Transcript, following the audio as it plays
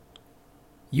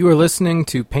You are listening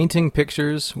to Painting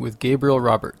Pictures with Gabriel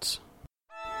Roberts.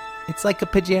 It's like a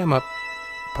pajama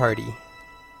party,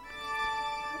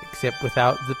 except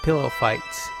without the pillow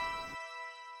fights.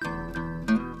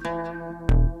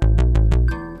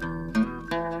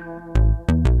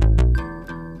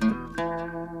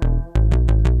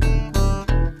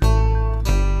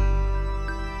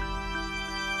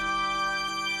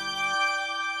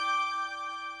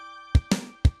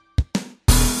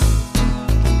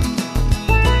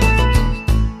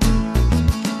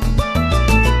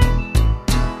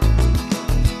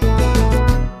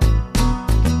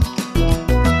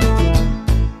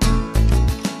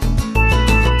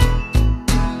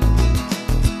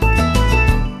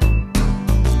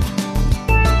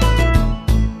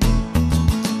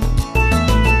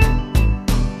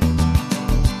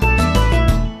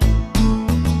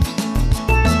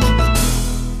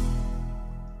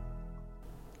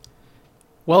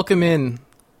 Welcome in,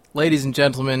 ladies and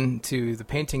gentlemen, to the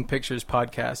Painting Pictures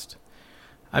podcast.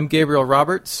 I'm Gabriel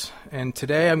Roberts, and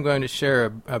today I'm going to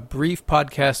share a brief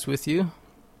podcast with you.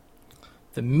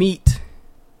 The meat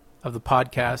of the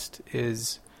podcast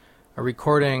is a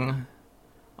recording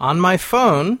on my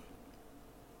phone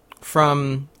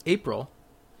from April,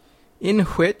 in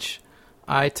which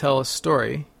I tell a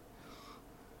story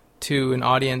to an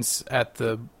audience at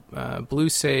the Blue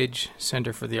Sage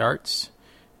Center for the Arts,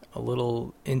 a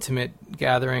little intimate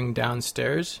gathering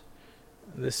downstairs.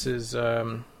 This is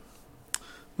the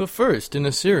first in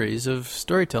a series of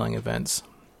storytelling events.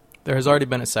 There has already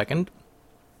been a second.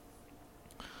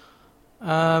 You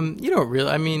don't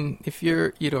really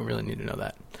need to know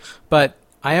that. But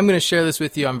I am going to share this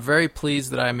with you. I'm very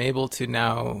pleased that I'm able to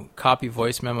now copy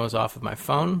voice memos off of my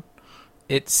phone.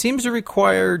 It seems to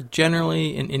require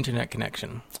generally an internet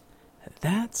connection.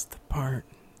 That's the part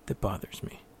that bothers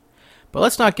me. But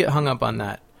let's not get hung up on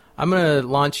that. I'm going to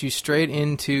launch you straight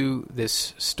into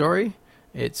this story.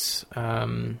 It's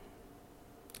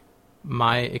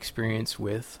my experience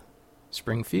with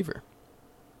spring fever.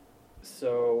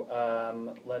 So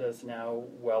let us now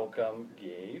welcome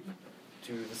Gabe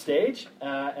to the stage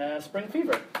as Spring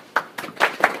Fever.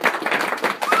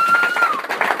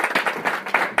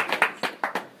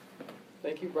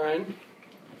 Thank you, Brian.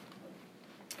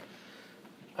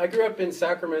 I grew up in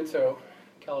Sacramento,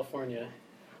 California,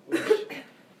 which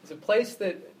is a place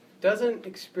that doesn't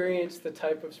experience the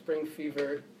type of spring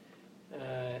fever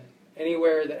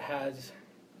anywhere that has,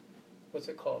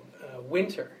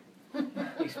 winter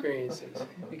experiences.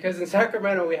 Because in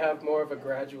Sacramento we have more of a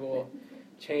gradual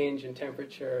change in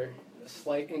temperature, a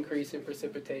slight increase in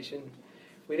precipitation.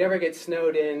 We never get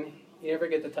snowed in. You never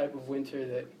get the type of winter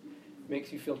that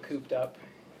makes you feel cooped up.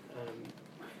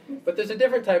 But there's a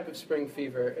different type of spring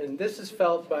fever, and this is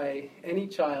felt by any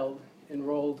child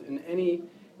enrolled in any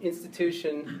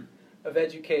institution of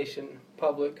education,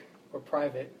 public or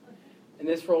private. And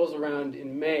this rolls around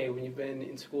in May when you've been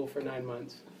in school for 9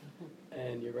 months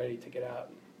and you're ready to get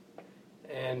out.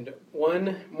 And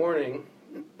one morning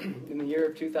in the year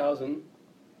of 2000,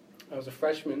 I was a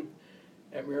freshman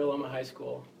at Miraloma High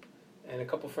School, and a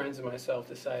couple friends and myself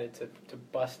decided to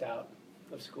bust out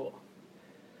of school.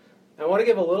 I want to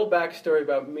give a little backstory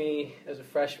about me as a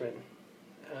freshman.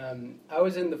 I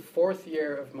was in the fourth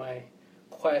year of my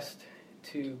quest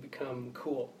to become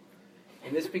cool.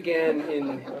 And this began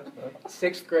in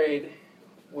sixth grade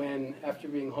when, after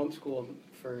being homeschooled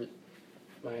for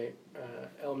my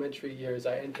elementary years,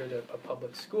 I entered a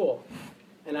public school.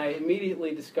 And I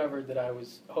immediately discovered that I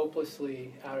was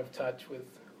hopelessly out of touch with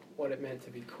what it meant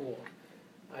to be cool.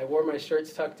 I wore my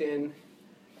shirts tucked in,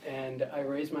 and I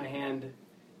raised my hand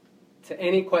to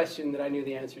any question that I knew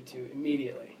the answer to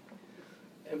immediately.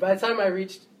 And by the time I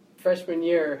reached freshman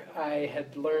year, I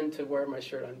had learned to wear my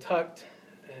shirt untucked,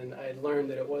 and I had learned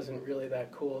that it wasn't really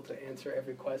that cool to answer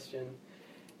every question.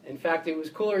 In fact, it was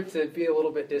cooler to be a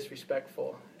little bit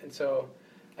disrespectful. And so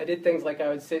I did things like I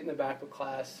would sit in the back of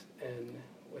class, and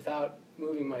without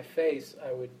moving my face,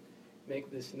 I would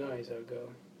make this noise. I would go,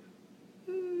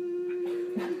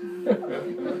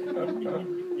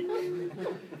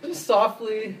 just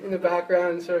softly in the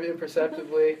background, sort of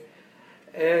imperceptibly.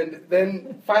 And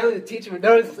then finally the teacher would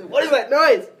notice, what is that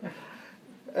noise?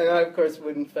 And I, of course,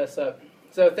 wouldn't fess up.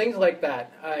 So things like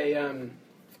that.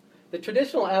 The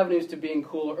traditional avenues to being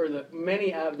cool, or the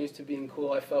many avenues to being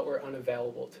cool, I felt were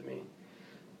unavailable to me.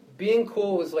 Being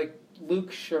cool was like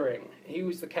Luke Schuring. He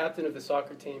was the captain of the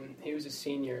soccer team. He was a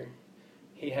senior.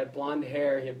 He had blonde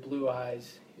hair. He had blue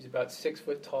eyes. He was about 6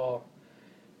 foot tall.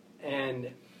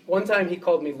 And one time he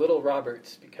called me Little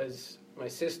Roberts because my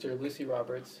sister, Lucy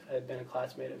Roberts, had been a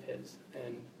classmate of his.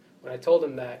 And when I told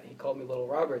him that, he called me Little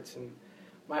Roberts. And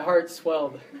My heart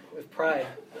swelled with pride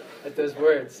at those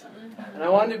words. And I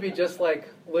wanted to be just like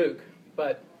Luke,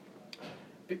 but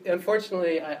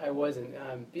unfortunately I wasn't.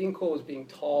 Being cool was being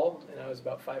tall, and I was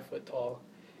about 5 foot tall.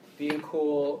 Being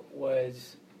cool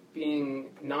was being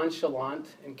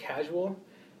nonchalant and casual,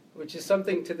 which is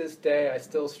something to this day I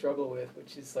still struggle with,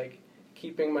 which is like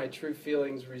keeping my true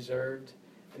feelings reserved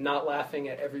and not laughing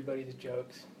at everybody's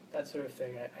jokes. That sort of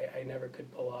thing I never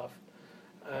could pull off.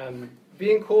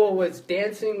 Being cool was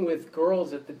dancing with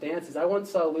girls at the dances. I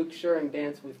once saw Luke Schuring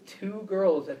dance with 2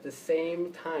 girls at the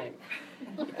same time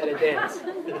at a dance.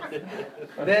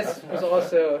 This was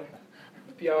also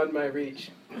beyond my reach.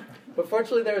 But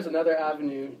fortunately, there was another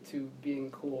avenue to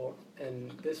being cool, and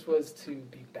this was to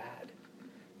be bad,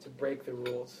 to break the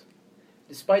rules.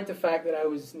 Despite the fact that I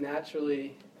was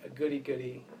naturally a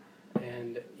goody-goody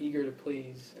and eager to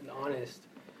please and honest,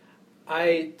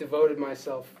 I devoted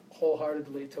myself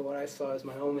wholeheartedly to what I saw as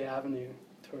my only avenue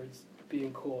towards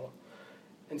being cool.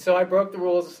 And so I broke the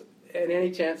rules at any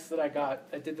chance that I got.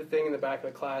 I did the thing in the back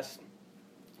of the class,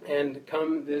 and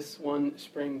come this one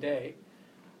spring day,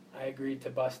 I agreed to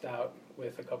bust out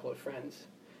with a couple of friends.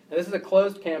 Now, this is a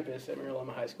closed campus at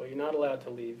Miraloma High School. You're not allowed to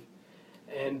leave.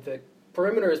 And the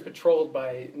perimeter is patrolled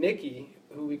by Nikki,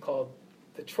 who we called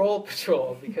the Troll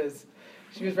Patrol, because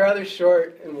she was rather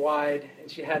short and wide,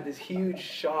 and she had this huge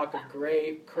shock of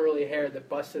gray, curly hair that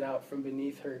busted out from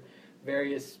beneath her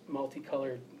various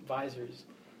multicolored visors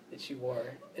that she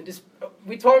wore. And just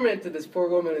we tormented this poor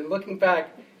woman, and looking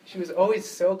back, she was always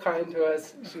so kind to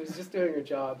us. She was just doing her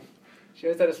job. She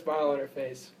always had a smile on her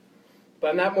face.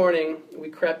 But on that morning, we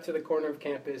crept to the corner of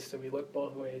campus, and we looked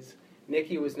both ways.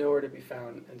 Nikki was nowhere to be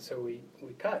found, and so we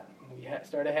cut. We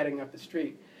started heading up the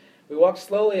street. We walked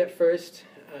slowly at first,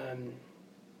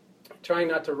 trying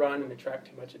not to run and attract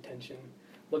too much attention,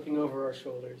 looking over our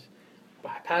shoulders.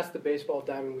 Past the baseball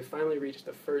diamond, we finally reached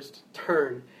the first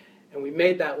turn, and we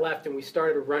made that left, and we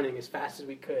started running as fast as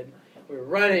we could. We were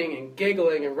running and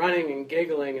giggling and running and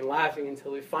giggling and laughing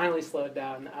until we finally slowed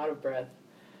down, out of breath.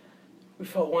 We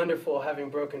felt wonderful having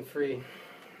broken free.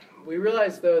 We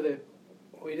realized, though, that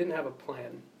we didn't have a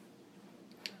plan.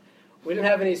 We didn't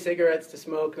have any cigarettes to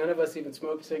smoke. None of us even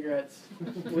smoked cigarettes.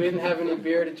 We didn't have any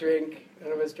beer to drink.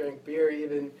 None of us drank beer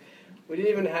even. We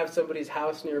didn't even have somebody's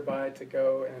house nearby to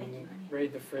go and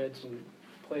raid the fridge and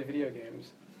play video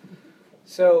games.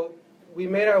 So we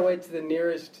made our way to the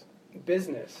nearest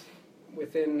business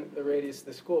within the radius of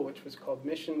the school, which was called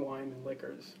Mission Wine and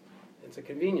Liquors. It's a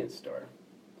convenience store,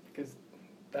 because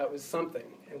that was something.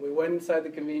 And we went inside the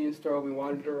convenience store, we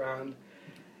wandered around.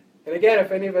 And again,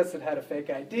 if any of us had had a fake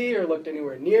ID or looked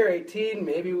anywhere near 18,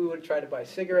 maybe we would try to buy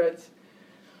cigarettes.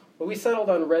 But we settled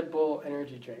on Red Bull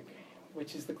energy drink,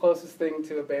 which is the closest thing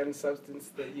to a banned substance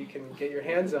that you can get your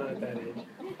hands on at that age.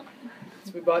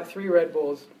 So we bought 3 Red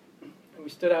Bulls, and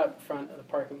we stood out front of the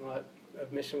parking lot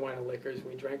of Mission Wine and Liquors, and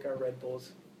we drank our Red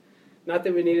Bulls. Not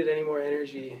that we needed any more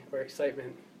energy or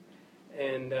excitement.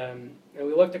 And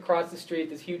we looked across the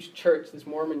street, this huge church, this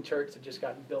Mormon church had just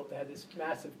gotten built. They had this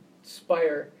massive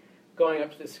spire going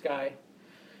up to the sky.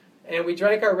 And we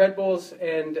drank our Red Bulls,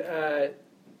 and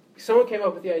someone came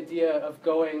up with the idea of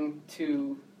going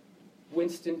to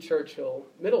Winston Churchill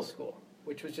Middle School,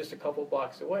 which was just a couple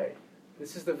blocks away.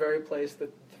 This is the very place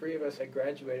that the 3 of us had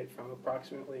graduated from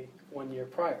approximately 1 year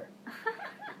prior.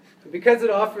 And because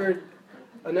it offered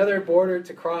another border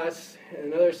to cross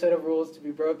and another set of rules to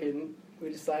be broken, we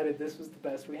decided this was the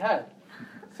best we had.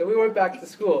 So we went back to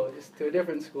school, just to a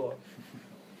different school.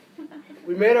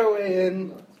 We made our way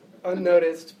in,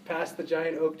 unnoticed, past the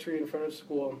giant oak tree in front of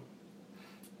school,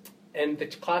 and the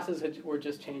classes were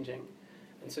just changing.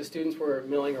 And so students were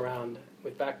milling around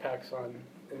with backpacks on.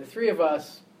 And the 3 of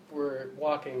us were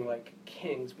walking like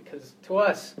kings, because to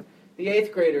us, the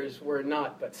 8th graders were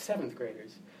not but 7th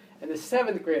graders. And the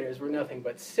 7th graders were nothing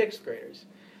but 6th graders.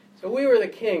 So we were the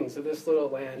kings of this little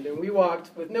land, and we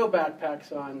walked with no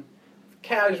backpacks on,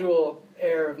 casual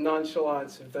air of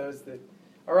nonchalance of those that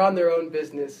are on their own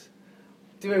business,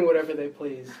 doing whatever they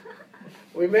please.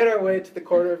 We made our way to the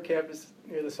corner of campus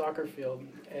near the soccer field,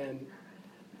 and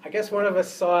I guess one of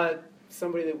us saw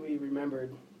somebody that we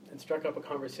remembered and struck up a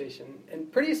conversation.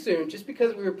 And pretty soon, just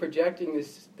because we were projecting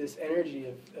this energy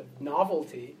of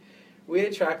novelty, we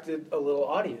attracted a little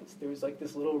audience. There was like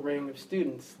this little ring of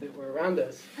students that were around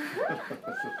us.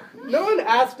 No one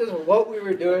asked us what we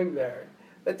were doing there.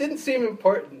 That didn't seem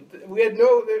important. We had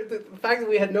the fact that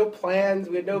we had no plans,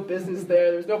 we had no business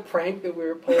there was no prank that we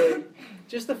were pulling.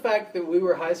 Just the fact that we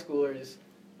were high schoolers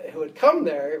who had come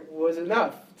there was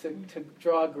enough to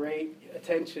draw great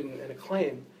attention and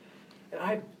acclaim. And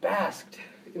I basked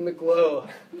in the glow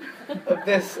of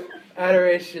this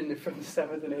adoration from the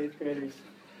 7th and 8th graders.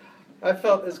 I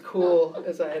felt as cool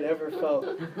as I had ever felt.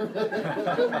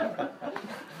 I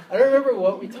don't remember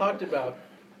what we talked about,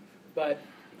 but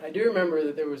I do remember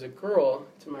that there was a girl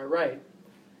to my right,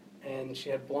 and she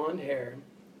had blonde hair.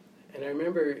 And I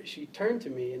remember she turned to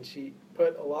me and she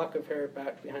put a lock of hair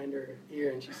back behind her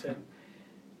ear and she said,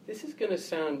 "This is going to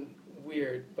sound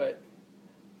weird, but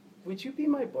would you be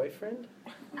my boyfriend?"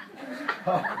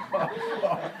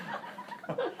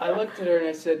 I looked at her and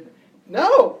I said,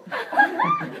 "No!"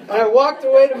 And I walked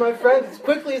away to my friends as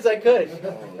quickly as I could.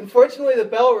 Unfortunately, the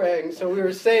bell rang, so we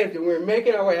were saved and we were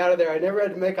making our way out of there. I never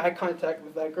had to make eye contact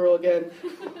with that girl again.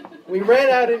 We ran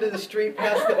out into the street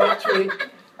past the oak tree.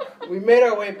 We made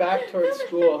our way back towards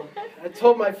school. I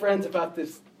told my friends about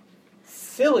this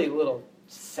silly little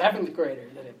 7th grader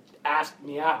that had asked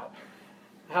me out.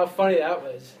 How funny that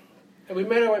was. And we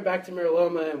made our way back to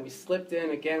Mariloma, and we slipped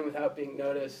in again without being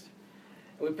noticed.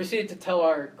 And we proceeded to tell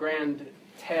our grand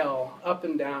tale up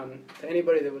and down to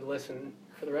anybody that would listen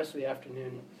for the rest of the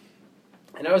afternoon.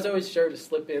 And I was always sure to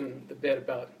slip in the bit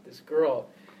about this girl,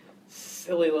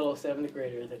 silly little 7th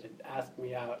grader that had asked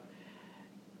me out.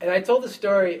 And I told the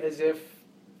story as if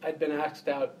I'd been asked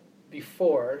out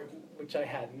before, which I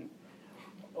hadn't,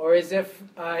 or as if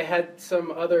I had some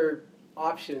other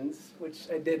options, which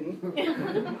I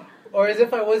didn't, or as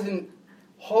if I wasn't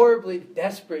horribly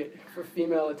desperate for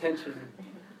female attention,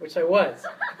 which I was.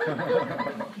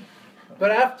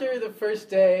 But after the first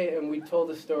day and we told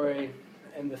the story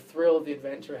and the thrill of the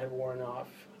adventure had worn off,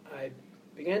 I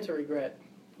began to regret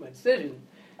my decision.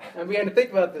 I began to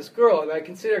think about this girl, and I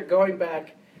considered going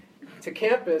back to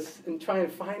campus and trying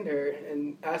to find her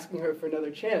and asking her for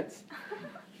another chance.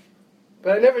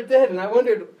 But I never did, and I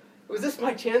wondered, was this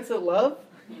my chance at love?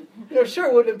 Sure,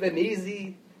 it wouldn't have been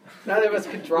easy. Neither of us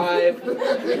could drive.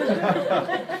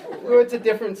 We went to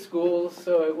different schools,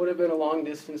 so it would have been a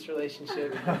long-distance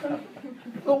relationship.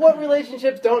 But what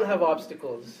relationships don't have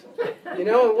obstacles? And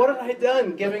what had I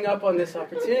done giving up on this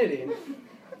opportunity?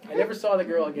 I never saw the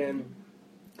girl again.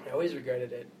 I always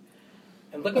regretted it.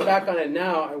 And looking back on it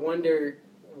now, I wonder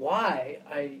why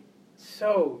I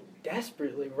so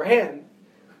desperately ran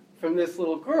from this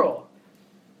little girl.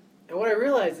 And what I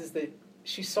realized is that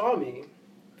she saw me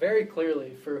very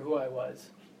clearly for who I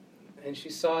was. And she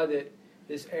saw that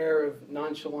this air of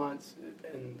nonchalance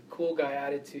and cool guy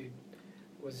attitude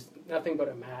was nothing but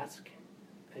a mask.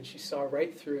 And she saw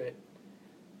right through it.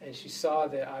 And she saw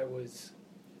that I was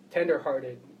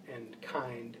tender-hearted and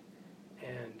kind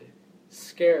and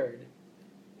scared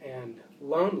and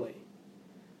lonely.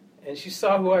 And she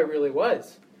saw who I really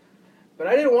was. But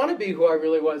I didn't want to be who I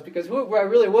really was, because who I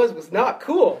really was not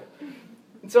cool.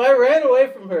 And so I ran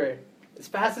away from her as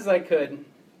fast as I could,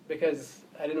 because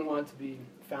I didn't want to be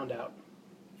found out.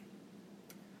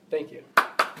 Thank you.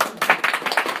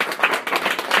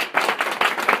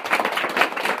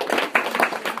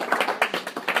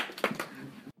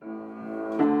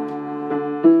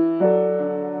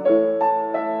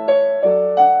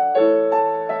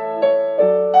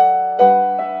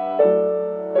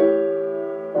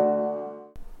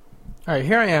 All right,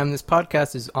 here I am. This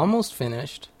podcast is almost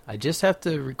finished. I just have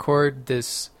to record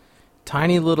this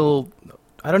tiny little...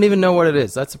 I don't even know what it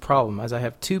is. That's the problem, as I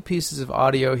have 2 pieces of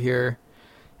audio here,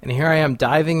 and here I am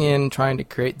diving in, trying to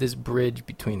create this bridge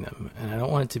between them. And I don't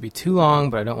want it to be too long,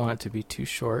 but I don't want it to be too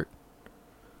short.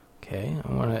 Okay,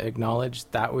 I want to acknowledge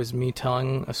that was me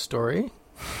telling a story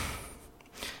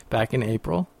back in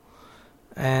April.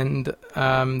 And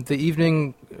the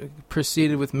evening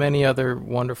proceeded with many other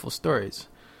wonderful stories.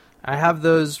 I have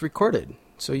those recorded,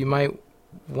 so you might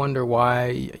wonder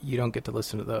why you don't get to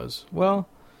listen to those. Well,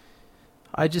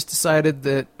 I just decided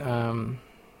that I'm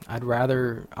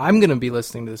going to be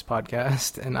listening to this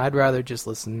podcast, and I'd rather just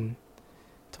listen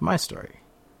to my story.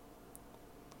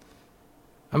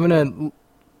 I'm going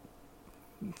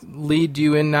to lead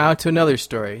you in now to another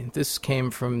story. This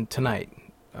came from tonight,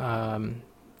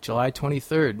 July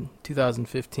 23rd,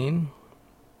 2015.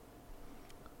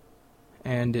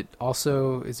 And it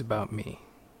also is about me.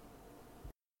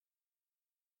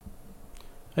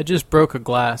 I just broke a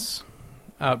glass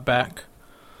out back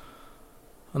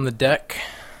on the deck.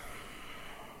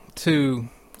 To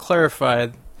clarify,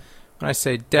 when I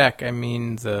say deck, I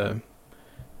mean the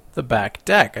back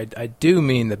deck. I do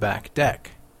mean the back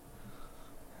deck.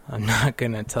 I'm not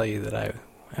going to tell you that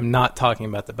I'm not talking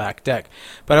about the back deck.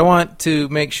 But I want to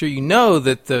make sure you know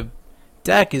that the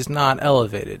deck is not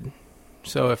elevated.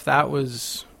 So if that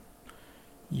was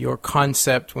your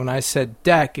concept when I said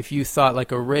deck, if you thought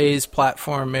like a raised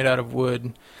platform made out of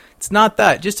wood, it's not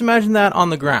that. Just imagine that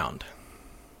on the ground.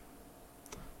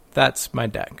 That's my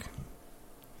deck.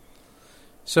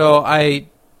 So I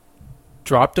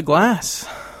dropped a glass.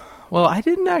 Well, I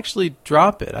didn't actually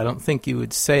drop it. I don't think you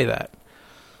would say that.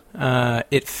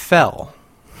 It fell.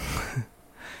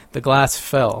 The glass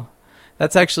fell.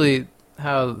 That's actually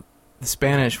how the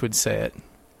Spanish would say it.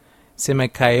 Se me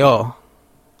cayó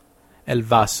el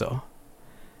vaso.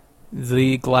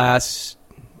 The glass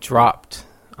dropped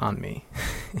on me.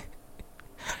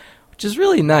 Which is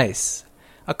really nice.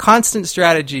 A constant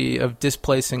strategy of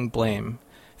displacing blame.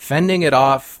 Fending it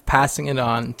off, passing it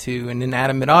on to an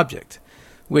inanimate object,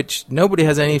 which nobody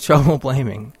has any trouble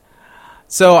blaming.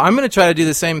 So I'm going to try to do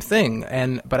the same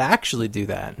thing, but actually do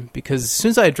that. Because as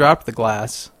soon as I dropped the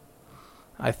glass,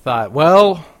 I thought,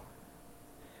 well,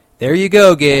 there you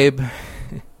go, Gabe.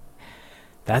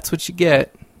 That's what you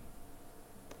get.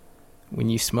 When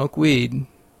you smoke weed,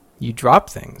 you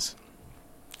drop things.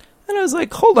 And I was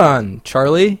like, hold on,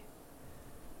 Charlie.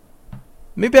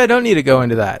 Maybe I don't need to go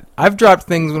into that. I've dropped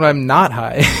things when I'm not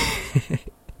high.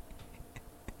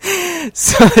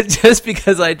 So just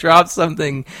because I dropped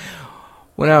something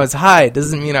when I was high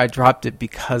doesn't mean I dropped it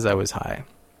because I was high.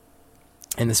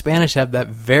 And the Spanish have that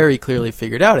very clearly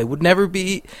figured out. It would never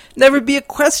be a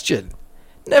question.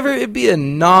 It'd be a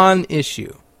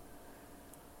non-issue.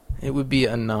 It would be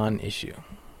a non-issue.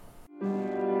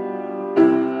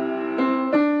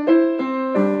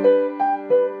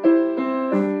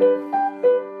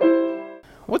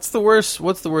 What's the worst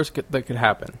that could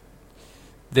happen?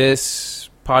 This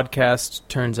podcast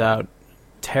turns out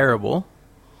terrible,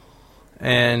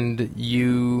 and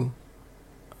you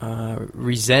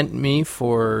resent me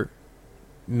for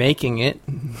making it,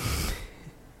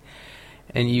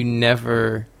 and you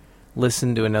never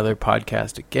listen to another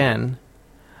podcast again,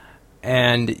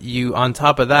 and you, on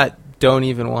top of that, don't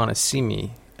even want to see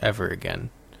me ever again,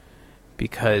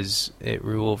 because it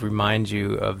will remind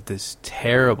you of this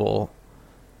terrible,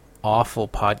 awful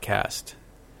podcast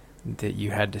that you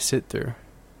had to sit through.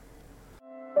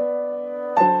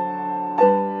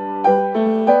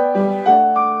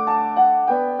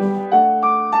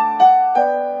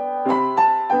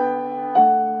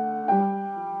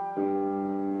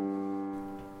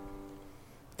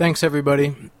 Thanks,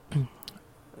 everybody.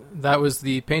 That was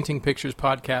the Painting Pictures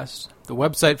podcast. The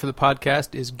website for the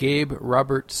podcast is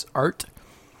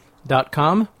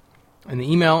GabeRobertsArt.com. And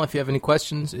the email, if you have any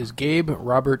questions, is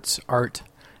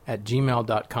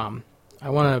GabeRobertsArt@gmail.com. I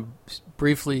want to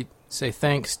briefly say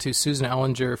thanks to Susan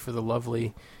Ellinger for the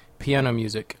lovely piano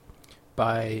music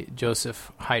by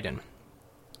Joseph Haydn.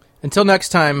 Until next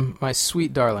time, my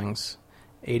sweet darlings,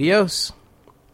 adios.